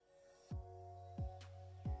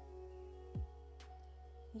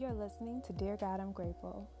You're listening to Dear God, I'm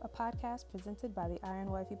Grateful, a podcast presented by the Iron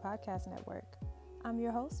Wifey Podcast Network. I'm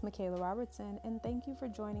your host, Michaela Robertson, and thank you for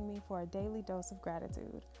joining me for a daily dose of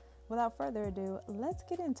gratitude. Without further ado, let's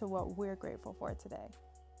get into what we're grateful for today.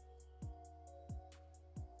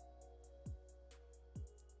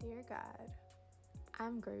 Dear God,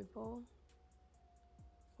 I'm grateful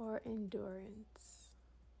for endurance.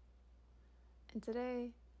 And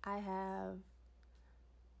today I have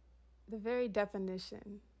the very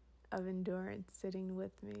definition of endurance sitting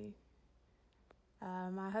with me.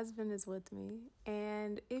 My husband is with me,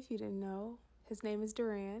 and if you didn't know, his name is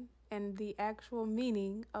Duran, and the actual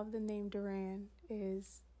meaning of the name Duran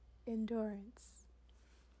is endurance.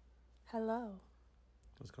 Hello.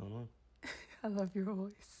 What's going on? I love your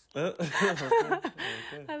voice. Okay.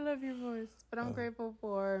 I love your voice, but I'm grateful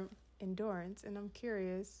for endurance, and I'm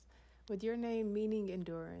curious, with your name meaning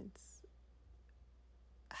endurance,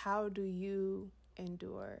 how do you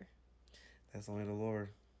endure? That's only the Lord.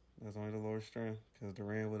 That's only the Lord's strength. Because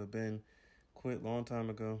Duran would have been quit long time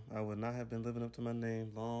ago. I would not have been living up to my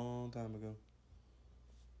name long time ago.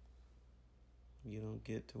 You don't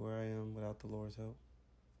get to where I am without the Lord's help.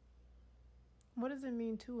 What does it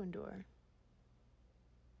mean to endure?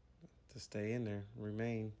 To stay in there,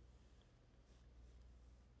 remain.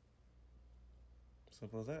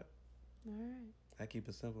 Simple as that. All right. I keep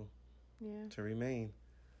it simple. Yeah. To remain.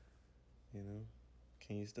 You know,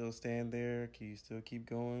 can you still stand there? Can you still keep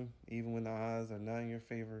going even when the odds are not in your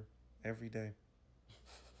favor every day?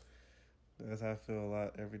 That's how I feel a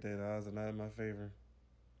lot every day. The odds are not in my favor.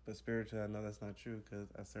 But spiritually, I know that's not true because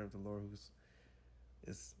I serve the Lord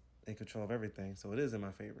is in control of everything. So it is in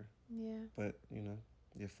my favor. Yeah. But, you know,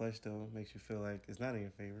 your flesh still makes you feel like it's not in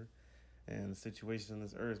your favor. And the situations on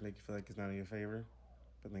this earth make you feel like it's not in your favor.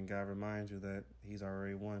 But then God reminds you that he's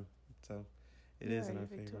already won. So it is in our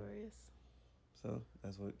favor. Victorious. So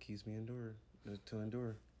that's what keeps me to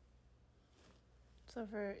endure. So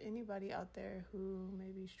for anybody out there who may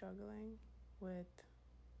be struggling with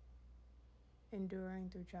enduring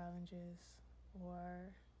through challenges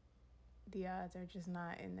or the odds are just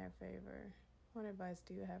not in their favor, what advice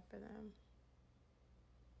do you have for them?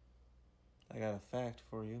 I got a fact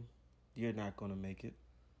for you. You're not going to make it.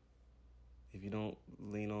 If you don't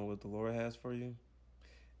lean on what the Lord has for you,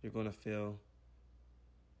 you're going to fail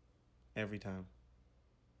every time.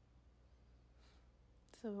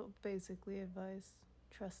 So basically advice,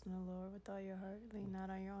 trust in the Lord with all your heart, lean not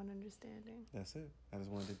on your own understanding. That's it. I just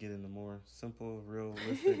wanted to get into more simple,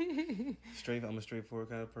 realistic, I'm a straightforward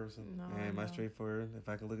kind of person. My straightforward, if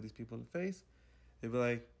I can look at these people in the face, they'd be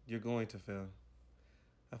like, you're going to fail.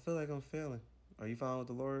 I feel like I'm failing. Are you following with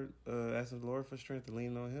the Lord, asking the Lord for strength and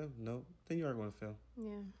leaning on him? No. Then you are going to fail.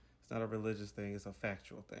 Yeah. It's not a religious thing. It's a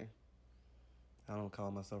factual thing. I don't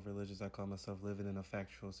call myself religious. I call myself living in a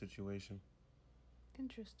factual situation.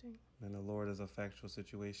 Interesting. And the Lord is a factual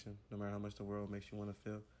situation. No matter how much the world makes you want to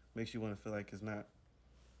feel like it's not.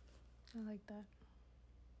 I like that.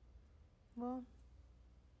 Well,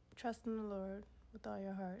 trust in the Lord with all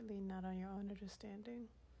your heart, lean not on your own understanding.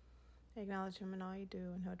 Acknowledge him in all you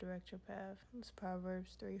do, and he'll direct your path. It's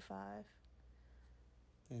Proverbs 3:5.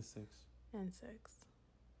 And 6. And 6.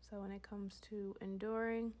 So when it comes to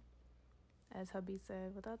enduring, as hubby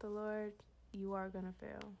said, without the Lord, you are going to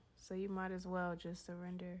fail. So you might as well just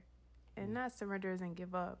surrender. And not surrender as in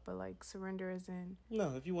give up, but like surrender as in...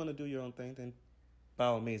 No, if you want to do your own thing, then by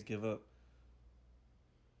all means give up.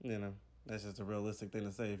 You know, that's just a realistic thing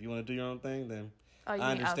to say. If you want to do your own thing, then I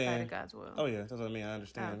understand. Outside of God's will. Oh, yeah, that's what I mean. I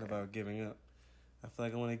understand about giving up. I feel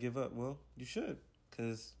like I want to give up. Well, you should,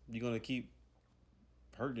 because you're going to keep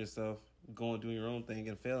hurting yourself, doing your own thing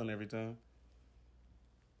and failing every time.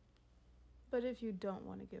 But if you don't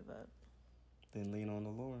want to give up, then lean on the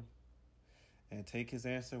Lord and take his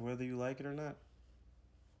answer whether you like it or not.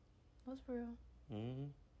 That's real.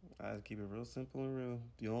 I keep it real simple and real.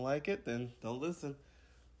 If you don't like it, then don't listen.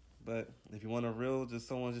 But if you want a real,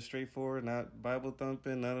 someone just straightforward, not Bible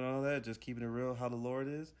thumping, none of all that, just keeping it real how the Lord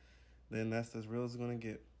is, then that's as real as it's going to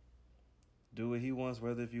get. Do what he wants,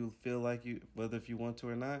 whether if you want to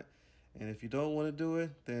or not. And if you don't want to do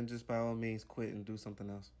it, then just by all means quit and do something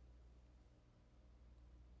else.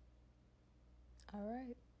 All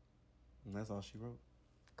right. And that's all she wrote.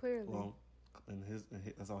 Clearly. Well,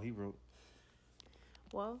 that's all he wrote.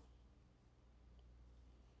 Well,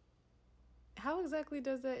 how exactly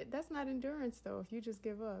does that... That's not endurance, though, if you just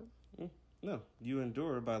give up. No, you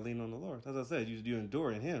endure by leaning on the Lord. As I said, you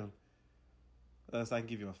endure in him. So I can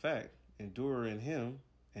give you a fact. Endure in him,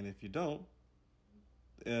 and if you don't,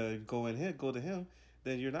 go to him,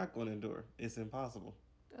 then you're not going to endure. It's impossible.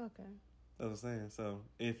 Okay. That's what I'm saying. So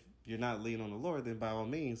if you're not leaning on the Lord, then by all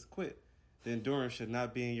means, quit. The endurance should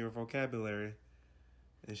not be in your vocabulary.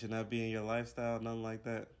 It should not be in your lifestyle, nothing like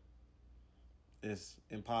that. It's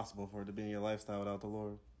impossible for it to be in your lifestyle without the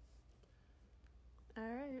Lord. All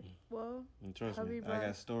right. Well, and trust me, I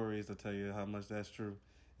got stories to tell you how much that's true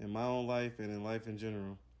in my own life and in life in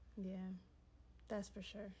general. Yeah, that's for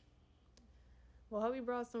sure. Well, Hubby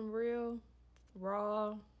brought some real,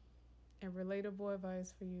 raw, and relatable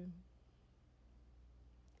advice for you.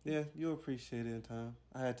 Yeah, you'll appreciate it in time.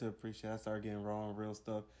 I had to appreciate it. I started getting raw and real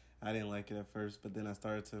stuff. I didn't like it at first, but then I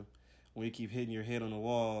started to. When you keep hitting your head on the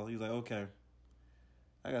wall, you're like, okay,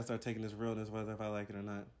 I got to start taking this realness whether if I like it or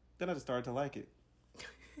not. Then I just started to like it.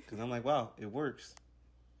 Because I'm like, wow, it works.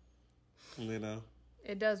 You know?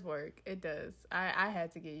 It does work. It does. I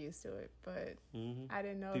had to get used to it, but I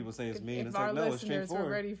didn't know. People say it's mean. If our listeners were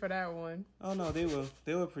ready for that one. Oh, no, they will.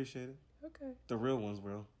 They will appreciate it. Okay. The real ones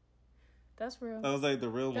will. That's real. I was like, the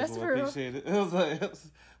real ones will appreciate it. It was like,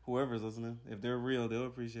 whoever's listening, if they're real, they'll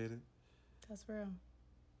appreciate it. That's real.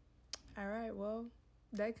 All right, well,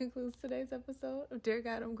 that concludes today's episode of Dear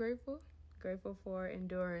God, I'm Grateful. Grateful for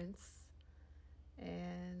endurance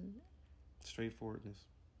and straightforwardness.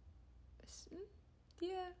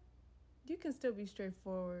 Yeah, you can still be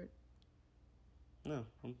straightforward. No,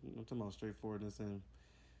 I'm talking about straightforwardness and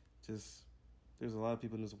just, there's a lot of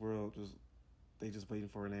people in this world they just waiting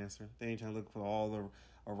for an answer. They ain't trying to look for all the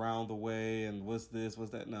around the way and what's this, what's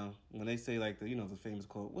that. No, when they say like the famous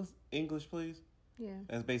quote, "What's English, please?" Yeah,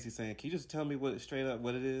 that's basically saying, can you just tell me straight up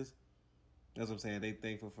what it is? That's what I'm saying. They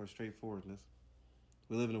thankful for straightforwardness.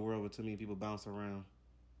 We live in a world where too many people bounce around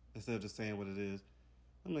instead of just saying what it is.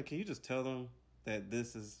 I'm like, can you just tell them that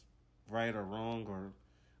this is right or wrong or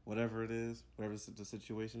whatever it is, whatever the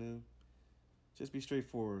situation is? Just be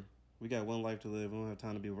straightforward. We got one life to live. We don't have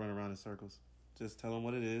time to be running around in circles. Just tell them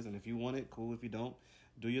what it is, and if you want it, cool. If you don't,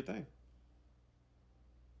 do your thing.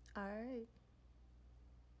 All right.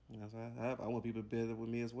 That's what I want people to be with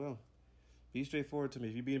me as well. Be straightforward to me.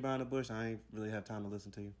 If you beat behind the bush, I ain't really have time to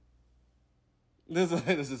listen to you. This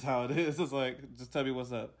is how it is. It's like, just tell me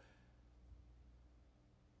what's up.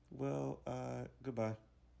 Well, goodbye.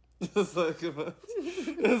 It's like, goodbye.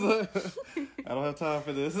 It's like, I don't have time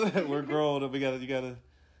for this. We're grown, and we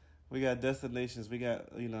got destinations. We got,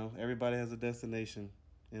 everybody has a destination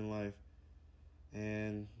in life.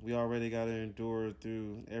 And we already got to endure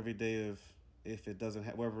through every day of, if it doesn't,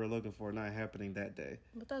 whatever we're looking for, not happening that day.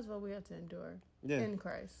 But that's what we have to endure. Yeah. In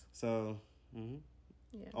Christ. So,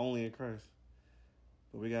 yeah. Only in Christ.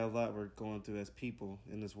 But we got a lot we're going through as people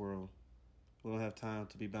in this world. We don't have time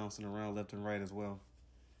to be bouncing around left and right as well.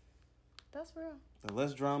 That's real. The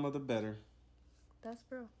less drama, the better. That's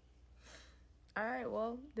real. All right,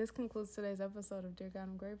 well, this concludes today's episode of Dear God,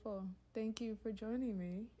 I'm Grateful. Thank you for joining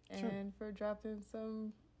me and for dropping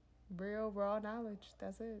some real, raw knowledge.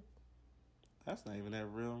 That's it. That's not even that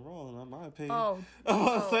real and raw, in my opinion. Oh.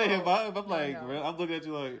 I'm saying, I'm like, I'm looking at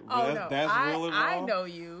you like, that's real and raw? I know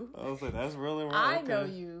you. I was like, that's real and raw? I know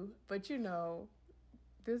you, but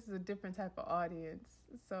this is a different type of audience.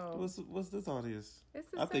 So what's this audience?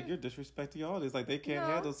 It's the I think you're disrespecting your audience. Like, they can't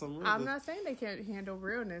handle some realness. I'm not saying they can't handle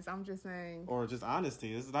realness. I'm just saying. Or just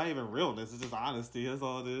honesty. It's not even realness. It's just honesty. That's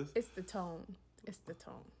all it is. It's the tone. It's the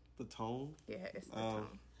tone. The tone? Yeah, it's the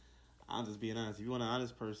tone. I'm just being honest. If you want an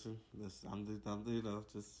honest person, just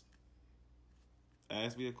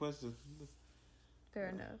ask me a question. Fair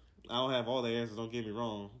enough. I don't have all the answers. Don't get me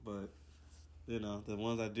wrong, but the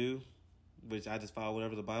ones I do, which I just follow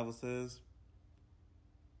whatever the Bible says.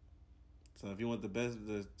 So if you want the best,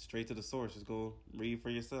 straight to the source, just go read for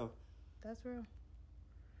yourself. That's real.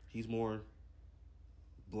 He's more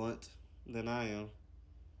blunt than I am.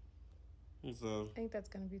 So I think that's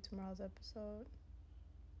going to be tomorrow's episode.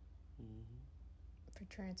 For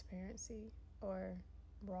transparency or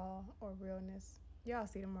raw or realness. Y'all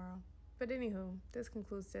see tomorrow. But anywho, this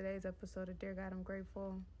concludes today's episode of Dear God, I'm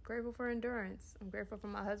Grateful. Grateful for endurance. I'm grateful for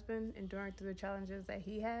my husband enduring through the challenges that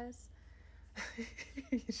he has.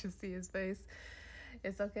 You should see his face.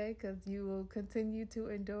 It's okay, because you will continue to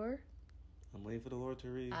endure. I'm waiting for the Lord to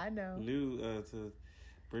read. I know. To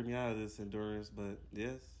bring me out of this endurance, but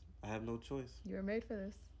yes, I have no choice. You were made for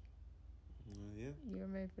this. Yeah. You were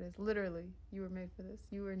made for this. Literally, you were made for this.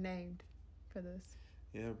 You were named for this.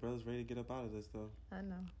 Yeah, brother's ready to get up out of this, though. I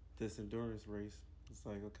know. This endurance race. It's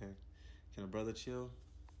like, okay, can a brother chill?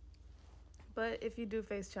 But if you do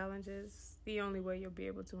face challenges, the only way you'll be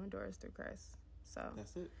able to endure is through Christ. So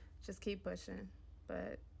that's it. Just keep pushing.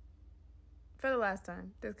 But for the last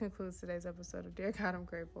time, this concludes today's episode of Dear God, I'm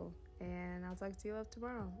Grateful. And I'll talk to you love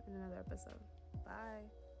tomorrow in another episode. Bye.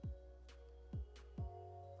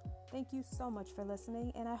 Thank you so much for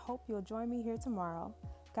listening, and I hope you'll join me here tomorrow.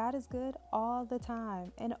 God is good all the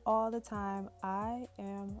time, and all the time I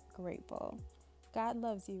am grateful. God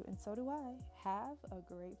loves you, and so do I. Have a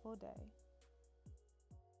grateful day.